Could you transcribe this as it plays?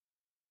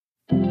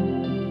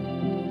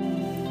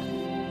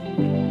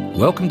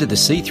Welcome to the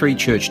C3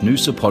 Church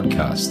Noosa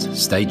podcast.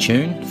 Stay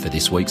tuned for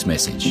this week's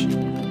message.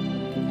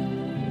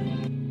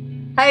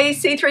 Hey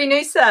C3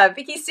 Noosa,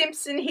 Vicky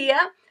Simpson here.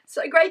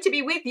 So great to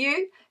be with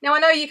you. Now I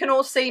know you can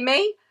all see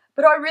me,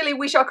 but I really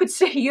wish I could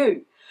see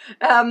you.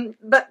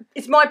 But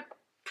it's my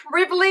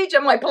privilege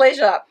and my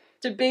pleasure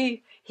to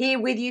be here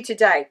with you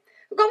today.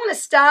 Look, I want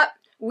to start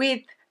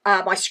with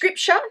my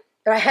scripture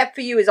that I have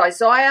for you is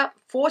Isaiah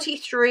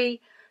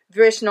 43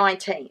 verse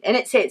 19. And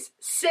it says,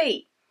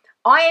 "See,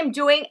 I am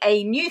doing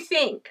a new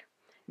thing.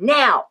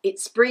 Now it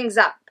springs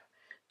up.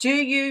 Do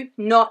you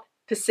not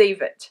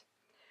perceive it?"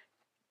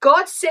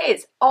 God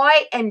says,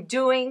 I am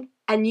doing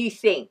a new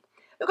thing.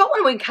 Look, I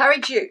want to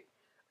encourage you.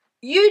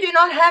 You do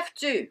not have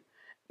to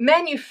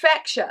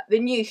manufacture the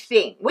new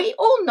thing. We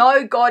all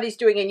know God is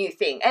doing a new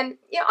thing. And,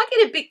 I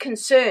get a bit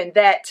concerned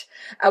that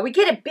we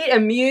get a bit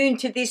immune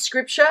to this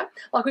scripture.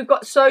 Like we've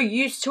got so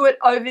used to it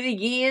over the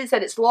years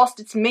that it's lost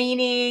its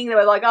meaning. That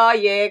we're like, oh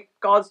yeah,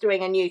 God's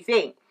doing a new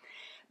thing.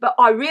 But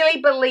I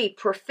really believe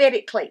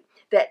prophetically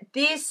that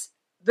this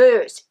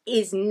verse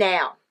is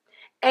now.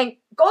 And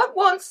God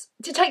wants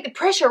to take the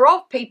pressure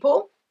off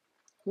people.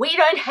 We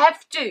don't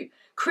have to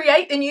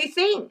create the new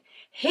thing.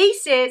 He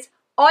says,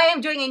 I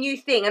am doing a new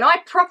thing. And I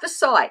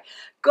prophesy,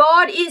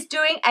 God is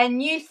doing a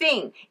new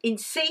thing in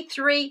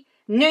C3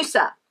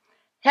 Noosa.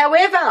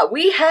 However,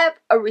 we have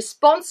a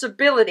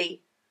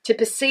responsibility to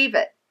perceive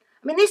it.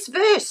 I mean, this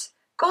verse,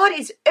 God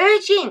is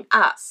urging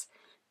us.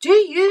 Do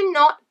you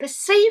not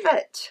perceive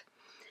it?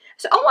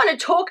 So I want to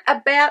talk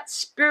about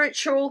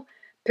spiritual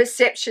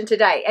perception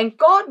today. And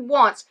God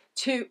wants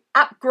to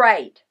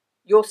upgrade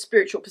your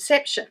spiritual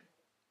perception.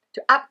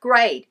 To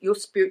upgrade your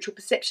spiritual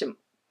perception.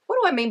 What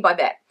do I mean by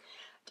that?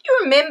 Do you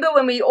remember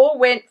when we all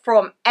went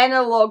from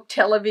analog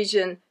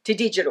television to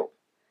digital?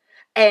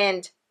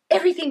 And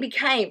everything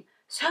became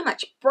so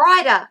much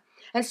brighter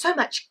and so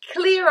much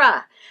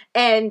clearer.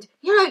 And,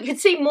 you could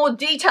see more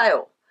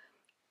detail.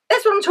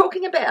 That's what I'm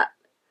talking about.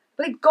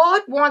 But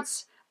God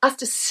wants us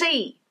to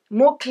see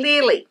more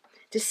clearly,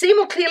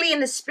 in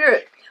the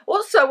spirit.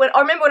 Also,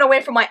 I remember when I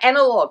went from my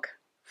analog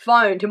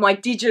phone to my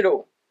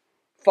digital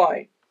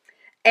phone,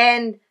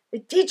 and the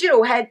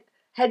digital had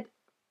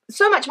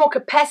so much more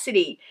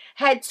capacity,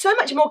 had so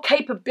much more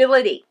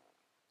capability.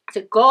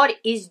 So God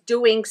is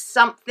doing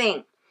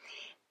something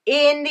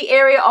in the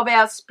area of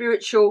our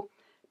spiritual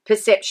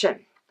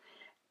perception.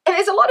 And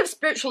there's a lot of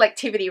spiritual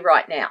activity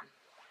right now.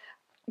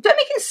 Don't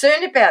be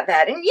concerned about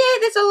that. And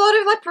there's a lot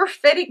of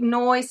prophetic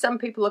noise, some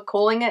people are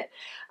calling it.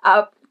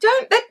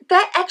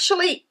 That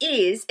actually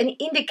is an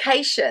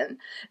indication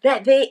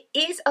that there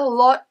is a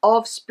lot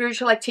of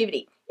spiritual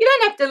activity. You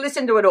don't have to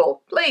listen to it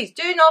all. Please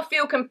do not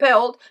feel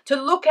compelled to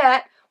look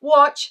at,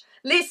 watch,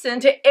 listen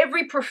to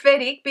every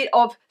prophetic bit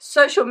of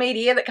social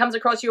media that comes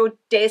across your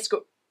desk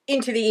or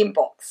into the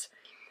inbox.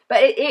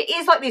 But it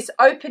is like this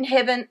open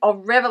heaven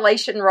of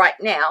revelation right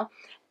now.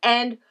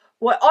 And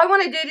what I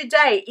want to do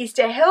today is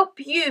to help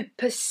you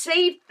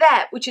perceive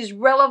that which is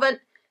relevant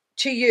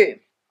to you.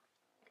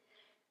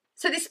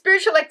 So this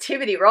spiritual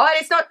activity,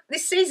 right?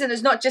 This season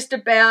is not just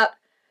about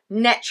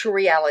natural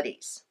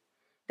realities.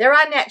 There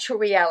are natural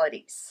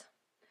realities.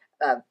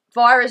 The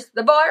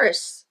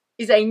virus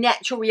is a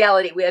natural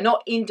reality. We are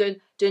not in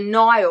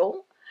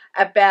denial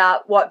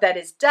about what that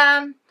has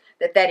done,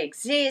 that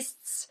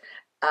exists.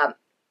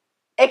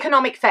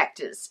 Economic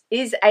factors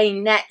is a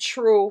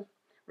natural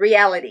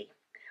reality.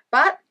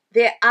 But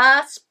there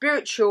are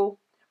spiritual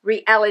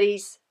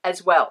realities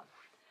as well.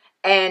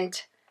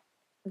 And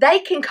they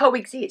can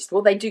coexist.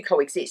 Well, they do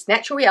coexist.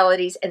 Natural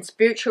realities and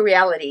spiritual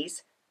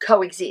realities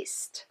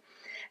coexist.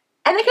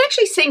 And they can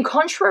actually seem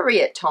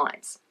contrary at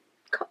times.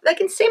 They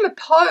can seem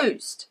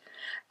opposed.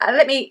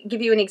 Let me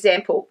give you an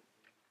example.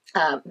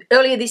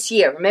 Earlier this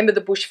year, remember the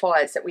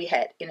bushfires that we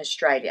had in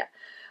Australia?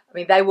 I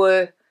mean, they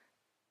were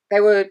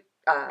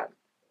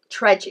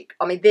tragic.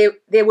 I mean,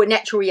 there were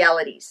natural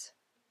realities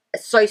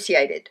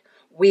associated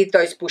with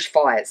those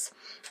bushfires.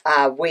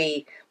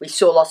 We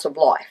saw loss of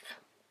life.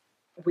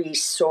 We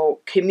saw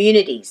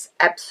communities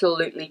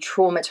absolutely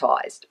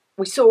traumatized.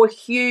 We saw a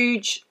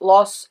huge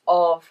loss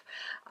of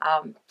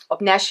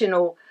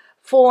national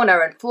fauna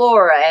and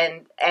flora,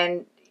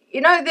 and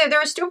there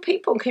are still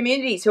people and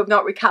communities who have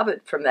not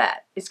recovered from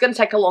that. It's going to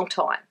take a long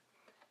time.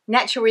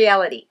 Natural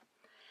reality.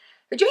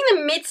 But during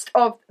the midst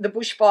of the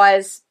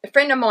bushfires, a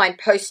friend of mine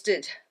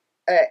posted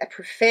a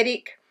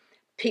prophetic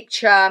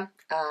picture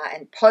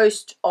and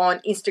post on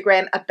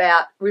Instagram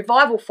about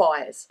revival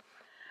fires.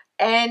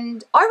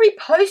 And I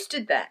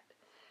reposted that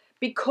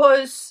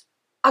because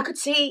I could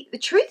see the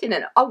truth in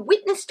it. I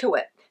witnessed to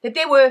it, that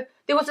there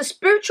was a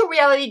spiritual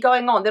reality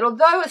going on, that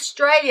although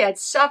Australia had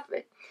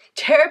suffered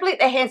terribly at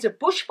the hands of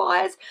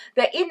bushfires,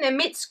 that in the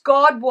midst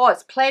God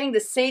was planting the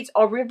seeds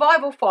of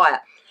revival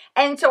fire.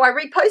 And so I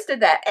reposted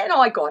that, and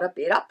I got a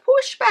bit of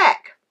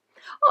pushback.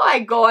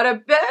 I got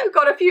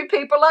a few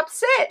people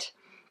upset.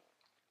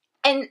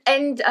 And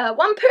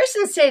one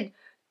person said,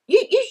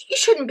 You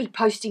shouldn't be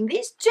posting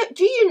this.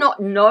 Do you not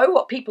know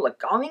what people are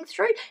going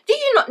through? Do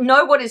you not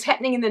know what is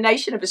happening in the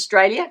nation of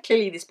Australia?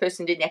 Clearly this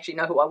person didn't actually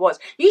know who I was.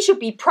 You should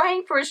be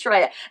praying for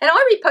Australia. And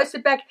I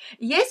reposted back,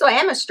 yes, I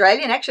am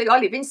Australian. Actually, I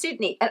live in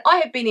Sydney and I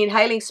have been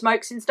inhaling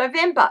smoke since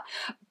November.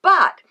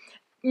 But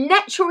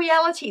natural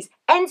realities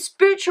and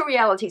spiritual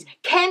realities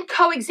can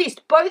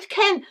coexist. Both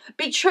can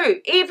be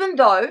true, even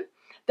though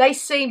they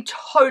seem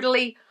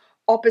totally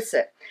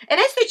opposite. And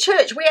as the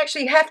church, we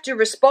actually have to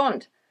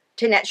respond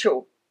to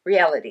natural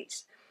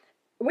realities.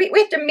 We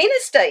have to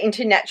minister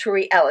into natural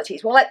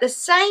realities while at the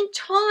same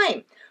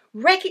time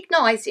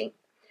recognizing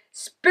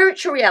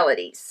spiritual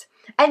realities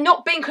and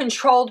not being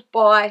controlled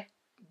by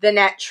the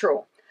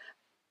natural.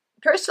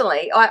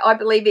 Personally, I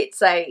believe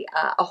it's a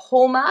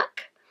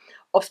hallmark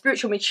of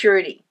spiritual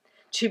maturity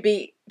to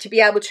be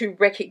able to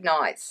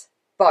recognize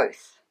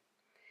both.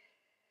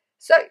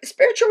 So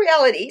spiritual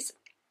realities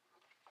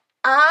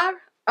are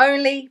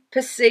only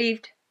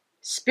perceived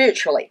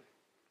spiritually.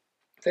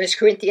 1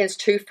 Corinthians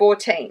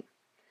 2:14.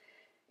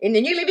 In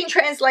the New Living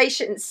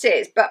Translation it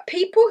says, but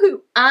people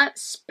who aren't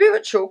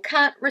spiritual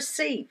can't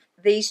receive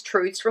these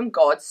truths from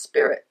God's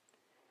Spirit.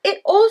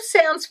 It all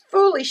sounds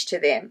foolish to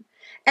them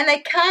and they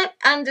can't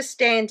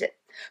understand it.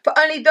 For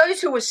only those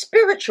who are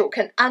spiritual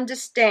can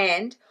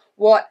understand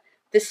what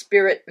the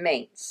Spirit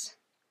means.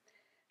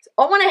 So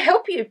I want to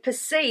help you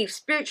perceive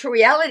spiritual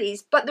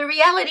realities, but the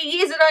reality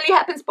is it only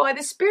happens by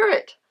the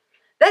Spirit.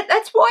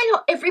 That's why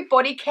not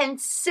everybody can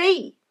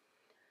see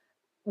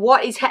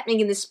what is happening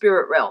in the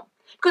spirit realm,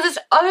 because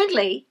it's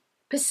only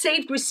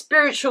perceived with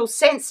spiritual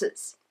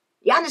senses.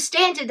 You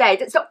understand today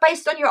that's not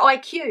based on your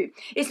IQ.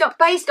 It's not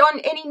based on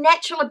any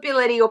natural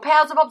ability or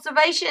powers of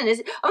observation.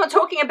 I'm not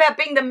talking about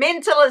being the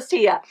mentalist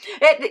here.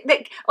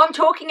 I'm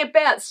talking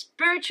about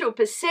spiritual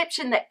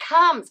perception that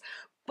comes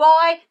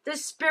by the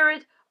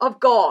Spirit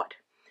of God.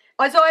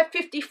 Isaiah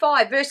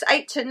 55 verse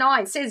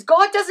 8-9 says,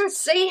 God doesn't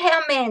see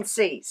how man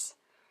sees.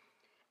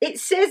 It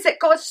says that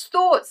God's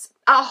thoughts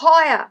are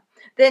higher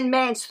than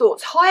man's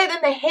thoughts, higher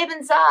than the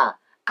heavens are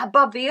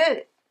above the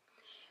earth.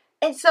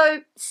 And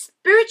so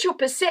spiritual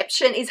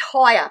perception is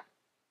higher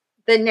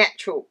than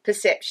natural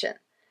perception.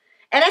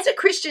 And as a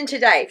Christian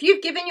today, if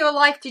you've given your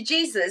life to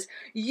Jesus,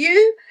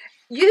 you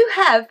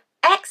have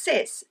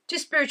access to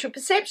spiritual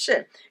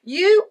perception.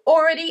 You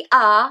already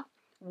are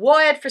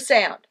wired for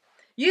sound.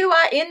 You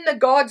are in the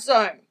God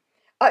zone.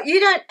 You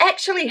don't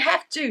actually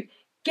have to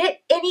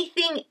get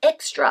anything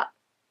extra.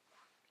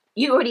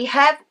 You already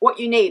have what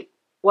you need.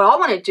 What I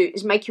want to do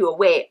is make you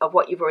aware of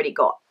what you've already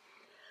got.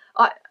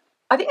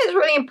 I think it's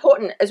really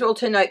important as well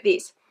to note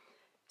this.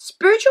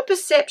 Spiritual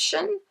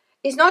perception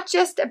is not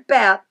just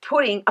about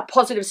putting a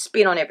positive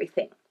spin on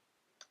everything.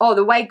 Oh,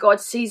 the way God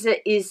sees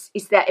it is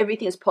that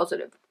everything is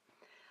positive.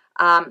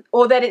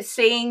 Or that it's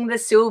seeing the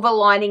silver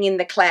lining in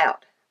the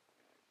cloud.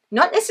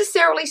 Not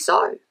necessarily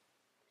so.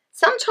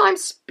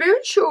 Sometimes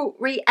spiritual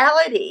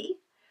reality,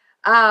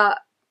 for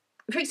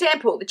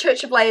example, the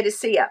Church of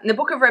Laodicea, in the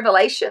book of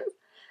Revelation,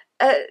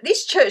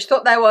 this church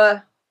thought they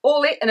were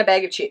all it and a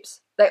bag of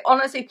chips. They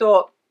honestly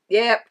thought,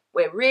 yep,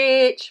 we're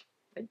rich,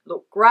 we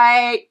look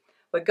great,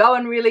 we're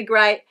going really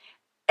great.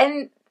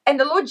 And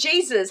the Lord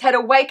Jesus had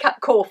a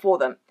wake-up call for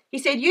them. He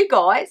said, you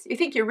guys, you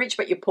think you're rich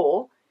but you're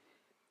poor.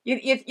 You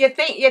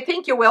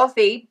think you're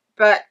wealthy,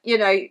 but, you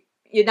know,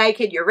 you're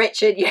naked, you're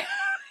wretched.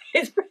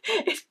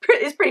 It's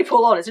pretty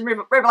full on. It's in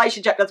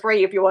Revelation chapter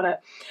 3 if you want to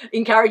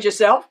encourage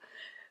yourself.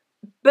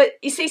 But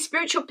you see,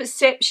 spiritual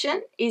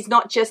perception is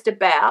not just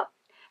about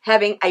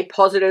having a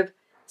positive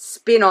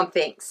spin on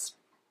things.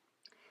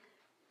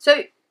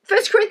 So 1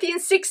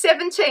 Corinthians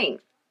 6:17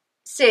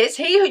 says,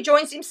 he who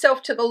joins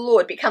himself to the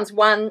Lord becomes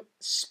one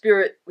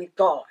spirit with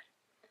God.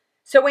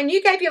 So when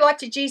you gave your life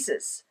to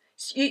Jesus,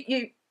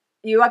 you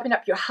opened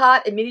up your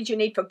heart, admitted your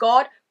need for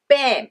God,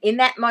 bam, in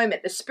that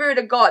moment, the Spirit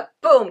of God,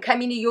 boom,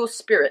 came into your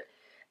spirit.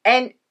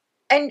 And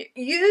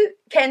you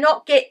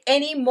cannot get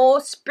any more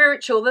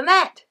spiritual than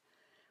that.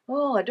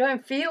 Oh, I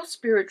don't feel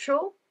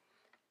spiritual.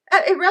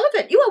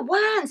 Irrelevant. You are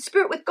one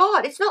spirit with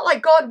God. It's not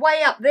like God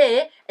way up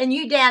there and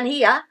you down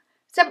here.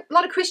 So a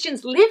lot of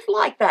Christians live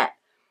like that.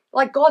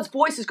 Like God's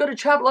voice has got to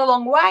travel a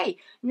long way.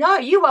 No,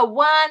 you are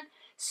one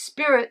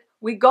spirit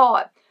with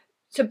God.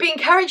 So be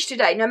encouraged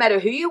today, no matter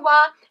who you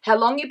are, how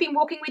long you've been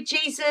walking with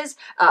Jesus,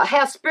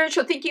 how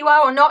spiritual think you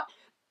are or not.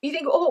 You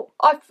think, oh,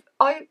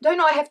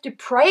 don't I have to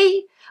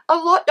pray a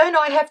lot? Don't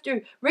I have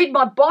to read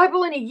my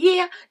Bible in a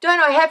year? Don't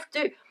I have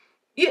to...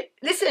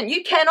 Listen,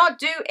 you cannot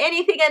do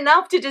anything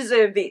enough to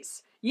deserve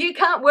this. You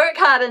can't work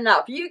hard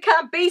enough. You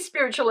can't be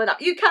spiritual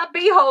enough. You can't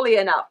be holy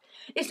enough.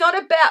 It's not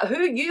about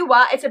who you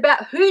are. It's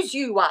about whose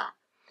you are.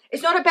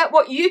 It's not about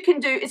what you can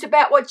do. It's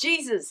about what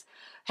Jesus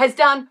has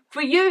done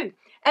for you.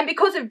 And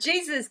because of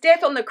Jesus'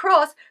 death on the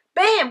cross,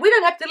 bam, we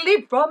don't have to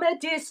live from a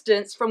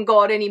distance from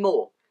God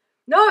anymore.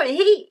 No,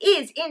 he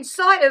is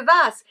inside of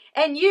us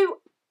and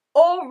you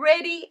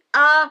already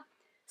are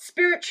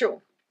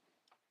spiritual.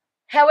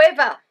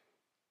 However,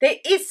 there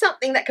is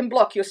something that can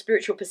block your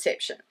spiritual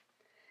perception.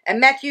 And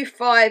Matthew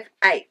 5:8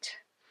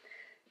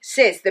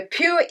 says, the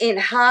pure in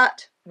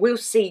heart will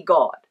see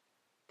God.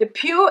 The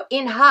pure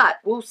in heart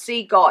will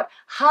see God.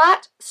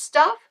 Heart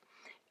stuff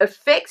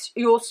affects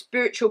your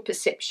spiritual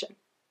perception.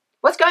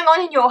 What's going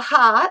on in your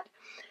heart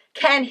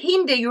can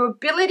hinder your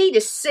ability to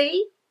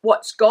see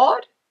what's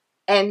God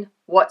and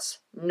what's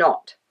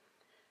not.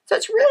 So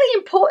it's really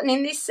important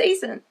in this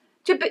season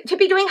to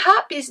be doing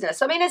heart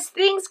business. I mean, as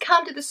things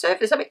come to the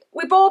surface, I mean,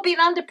 we've all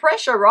been under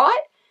pressure,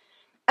 right?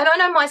 And I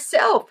know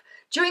myself,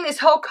 during this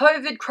whole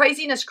COVID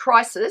craziness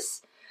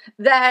crisis,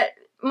 that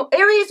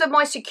areas of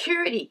my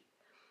security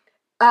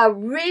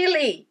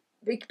really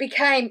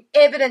became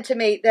evident to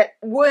me that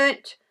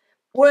weren't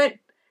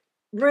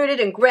rooted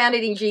and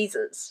grounded in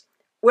Jesus,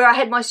 where I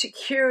had my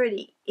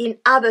security in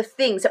other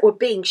things that were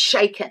being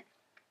shaken.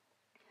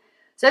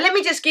 So let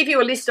me just give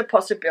you a list of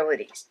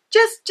possibilities.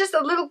 Just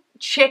a little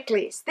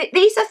checklist.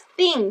 These are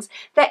things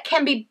that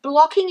can be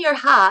blocking your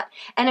heart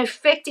and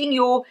affecting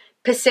your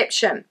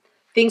perception.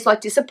 Things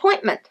like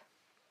disappointment.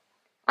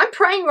 I'm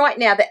praying right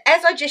now that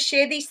as I just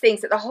share these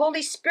things, that the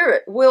Holy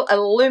Spirit will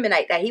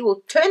illuminate, that He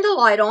will turn the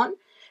light on,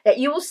 that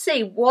you will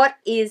see what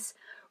is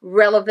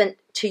relevant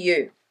to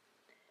you.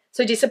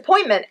 So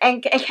disappointment,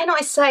 and can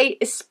I say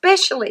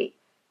especially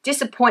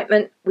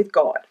disappointment with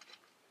God.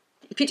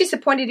 If you're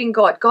disappointed in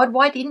God, God,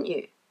 why didn't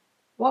you?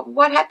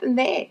 What happened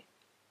there?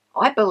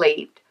 I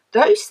believed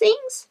those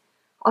things.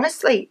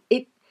 Honestly,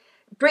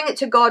 bring it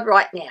to God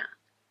right now.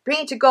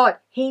 Bring it to God.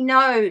 He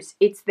knows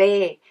it's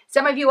there.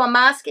 Some of you are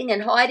masking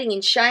and hiding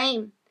in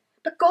shame.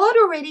 But God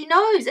already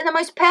knows. And the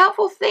most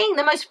powerful thing,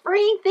 the most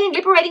freeing thing,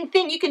 liberating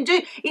thing you can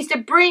do is to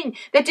bring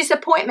the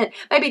disappointment.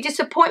 Maybe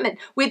disappointment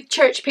with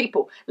church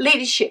people,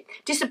 leadership,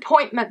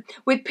 disappointment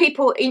with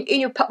people in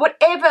your,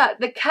 whatever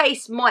the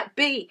case might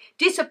be.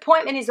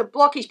 Disappointment is a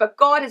blockage, but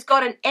God has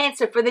got an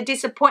answer for the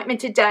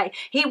disappointment today.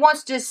 He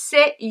wants to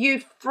set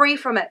you free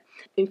from it.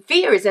 And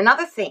fear is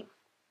another thing.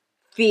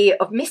 Fear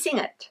of missing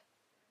it.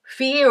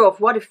 Fear of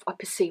what if I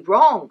perceive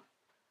wrong?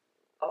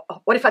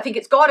 What if I think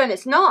it's God and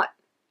it's not?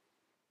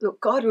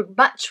 Look, God would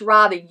much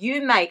rather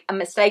you make a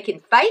mistake in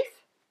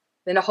faith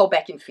than to hold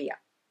back in fear.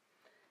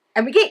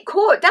 And we get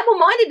caught,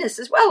 double-mindedness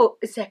as well.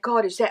 Is that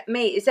God? Is that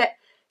me? Is that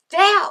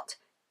doubt?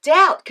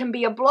 Doubt can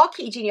be a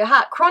blockage in your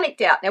heart, chronic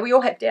doubt. Now, we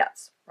all have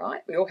doubts,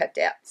 right? We all have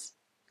doubts.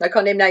 No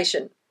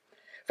condemnation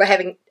for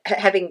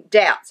having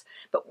doubts.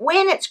 But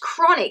when it's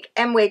chronic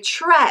and we're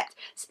trapped,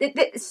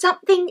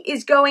 something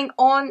is going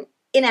on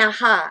in our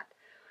heart.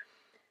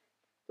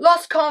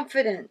 Lost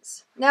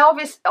confidence. Now,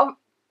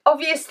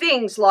 obvious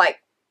things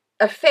like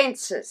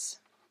offenses,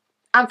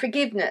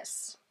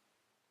 unforgiveness,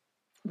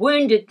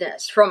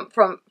 woundedness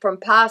from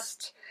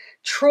past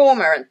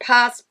trauma and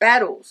past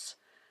battles.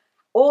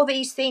 All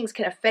these things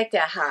can affect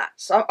our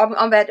hearts. I'm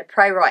about to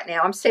pray right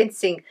now. I'm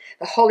sensing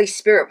the Holy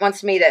Spirit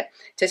wants me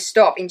to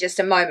stop in just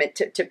a moment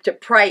to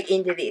pray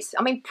into this.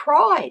 I mean,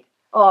 pride.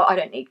 Oh, I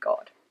don't need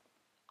God.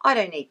 I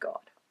don't need God.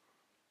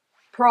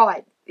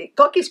 Pride.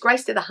 God gives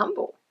grace to the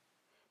humble.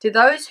 To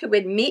those who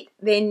admit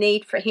their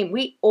need for Him.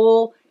 We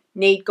all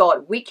need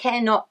God. We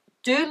cannot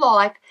do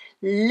life,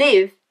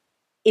 live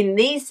in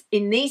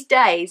these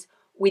days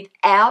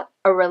without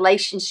a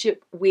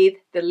relationship with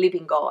the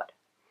living God.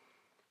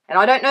 And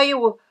I don't know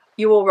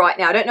you all right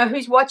now. I don't know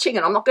who's watching,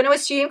 and I'm not going to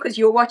assume because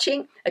you're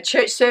watching a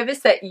church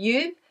service that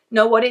you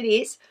know what it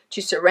is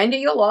to surrender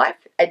your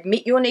life,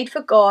 admit your need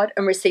for God,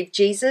 and receive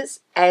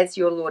Jesus as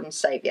your Lord and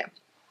Savior.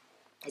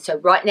 And so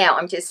right now,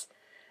 I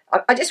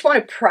just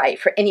want to pray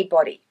for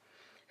anybody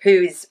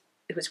who's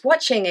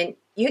watching, and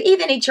you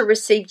either need to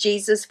receive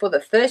Jesus for the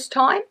first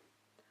time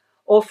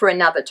or for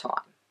another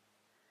time.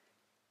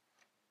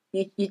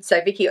 You'd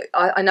say, Vicky,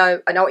 I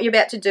know what you're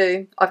about to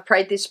do. I've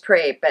prayed this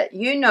prayer, but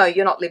you know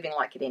you're not living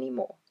like it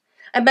anymore.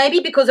 And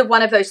maybe because of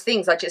one of those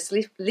things I just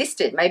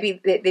listed,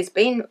 maybe there's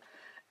been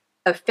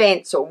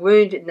offense or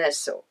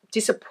woundedness or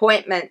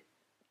disappointment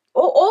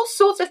or all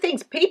sorts of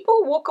things.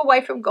 People walk away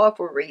from God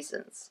for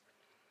reasons.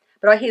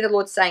 But I hear the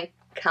Lord saying,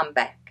 come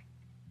back.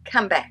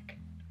 Come back.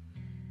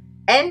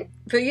 And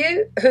for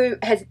you who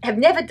have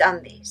never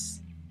done this,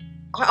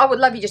 I would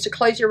love you just to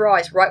close your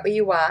eyes right where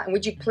you are. And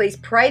would you please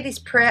pray this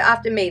prayer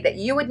after me, that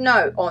you would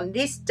know on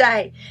this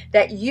day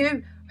that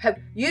you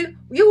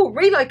will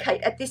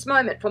relocate at this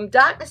moment from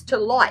darkness to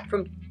light,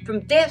 from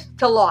death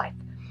to life,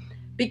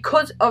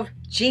 because of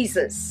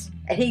Jesus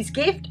and His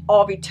gift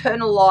of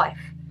eternal life,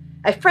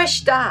 a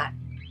fresh start,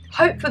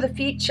 hope for the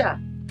future,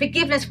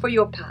 forgiveness for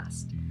your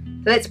past.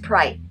 So let's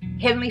pray.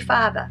 Heavenly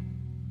Father,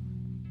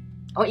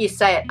 I want you to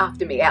say it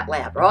after me out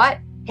loud, right?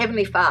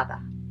 Heavenly Father,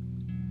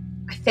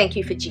 I thank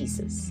you for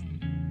Jesus.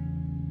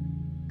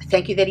 I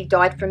thank you that He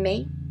died for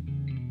me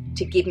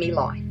to give me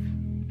life.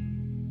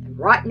 And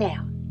right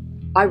now,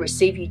 I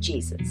receive you,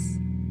 Jesus,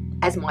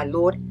 as my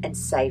Lord and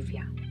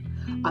Saviour.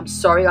 I'm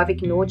sorry I've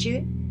ignored you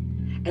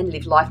and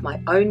lived life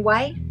my own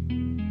way,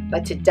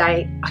 but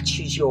today I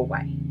choose your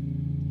way.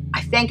 I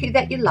thank you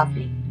that you love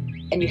me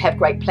and you have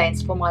great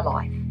plans for my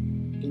life.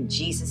 In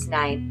Jesus'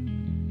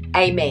 name,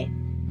 amen.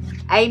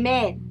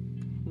 Amen.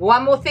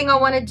 One more thing I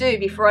want to do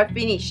before I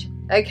finish.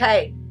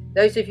 Okay,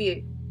 those of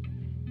you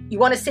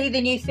want to see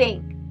the new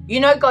thing. You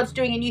know God's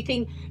doing a new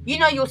thing. You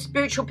know your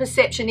spiritual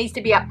perception needs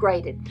to be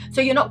upgraded.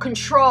 So you're not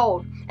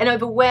controlled and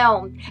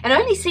overwhelmed and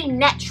only see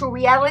natural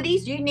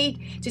realities. You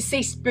need to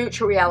see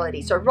spiritual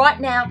reality. So right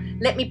now,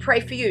 let me pray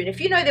for you. And if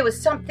you know there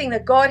was something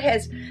that God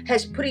has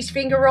put his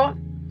finger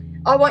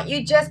on, I want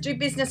you just do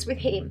business with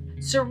him.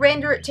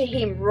 Surrender it to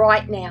him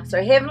right now.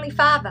 So Heavenly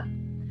Father,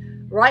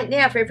 right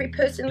now for every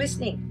person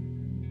listening,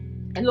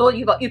 and Lord,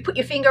 you put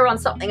your finger on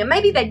something, and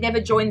maybe they'd never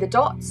joined the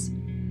dots.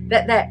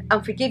 That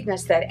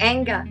unforgiveness, that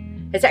anger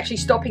is actually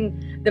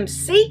stopping them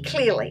see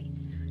clearly.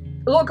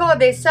 Lord God,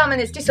 there's some and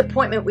there's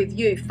disappointment with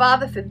you.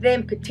 Father, for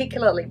them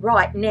particularly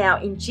right now,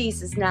 in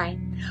Jesus'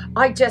 name,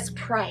 I just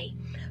pray,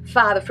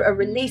 Father, for a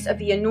release of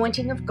the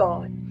anointing of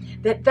God,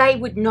 that they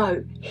would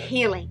know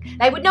healing.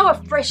 They would know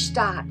a fresh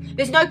start.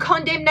 There's no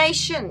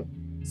condemnation,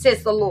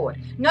 says the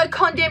Lord. No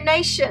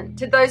condemnation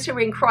to those who are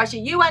in Christ.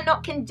 You are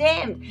not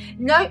condemned.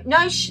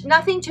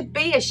 Nothing to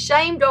be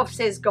ashamed of,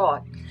 says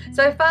God.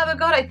 So, Father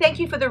God, I thank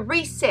you for the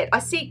reset. I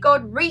see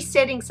God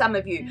resetting some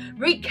of you,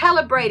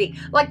 recalibrating,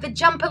 like the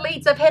jumper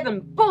leads of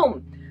heaven.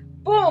 Boom,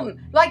 boom,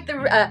 like the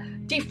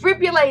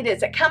defibrillators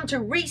that come to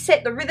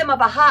reset the rhythm of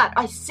a heart.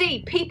 I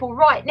see people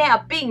right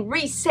now being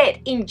reset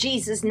in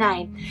Jesus'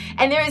 name.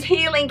 And there is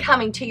healing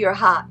coming to your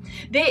heart.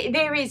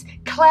 There is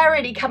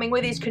clarity coming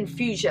where there's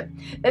confusion.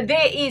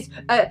 There is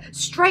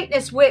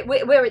straightness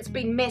where it's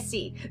been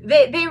messy.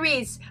 There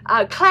is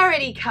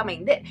clarity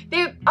coming.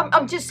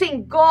 I'm just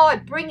seeing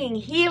God bringing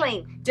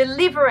healing,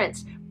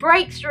 deliverance,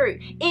 breakthrough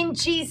in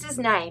Jesus'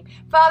 name.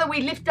 Father,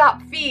 we lift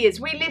up fears.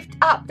 We lift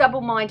up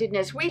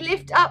double-mindedness. We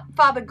lift up,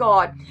 Father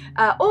God,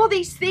 all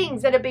these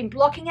things that have been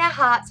blocking our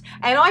hearts.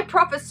 And I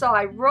prophesy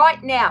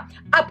right now,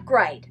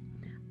 upgrade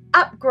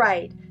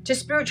to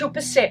spiritual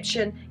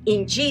perception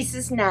in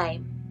Jesus'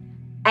 name.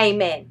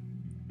 Amen.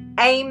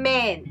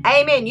 Amen.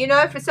 Amen. You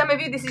know, for some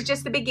of you, this is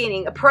just the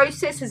beginning. A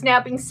process has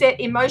now been set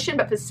in motion,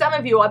 but for some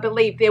of you, I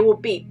believe there will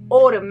be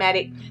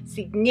automatic,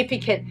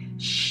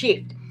 significant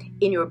shift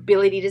in your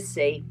ability to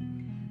see.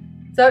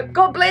 So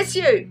God bless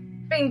you.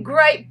 Been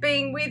great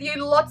being with you.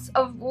 Lots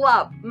of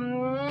love.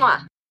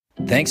 Mwah.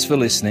 Thanks for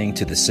listening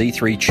to the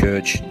C3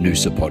 Church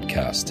Noosa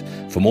podcast.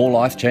 For more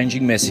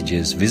life-changing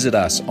messages, visit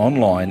us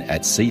online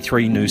at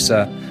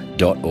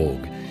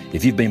c3noosa.org.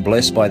 If you've been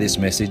blessed by this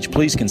message,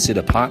 please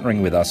consider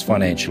partnering with us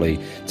financially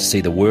to see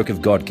the work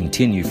of God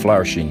continue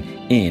flourishing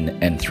in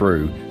and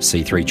through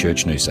C3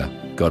 Church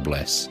Noosa. God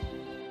bless.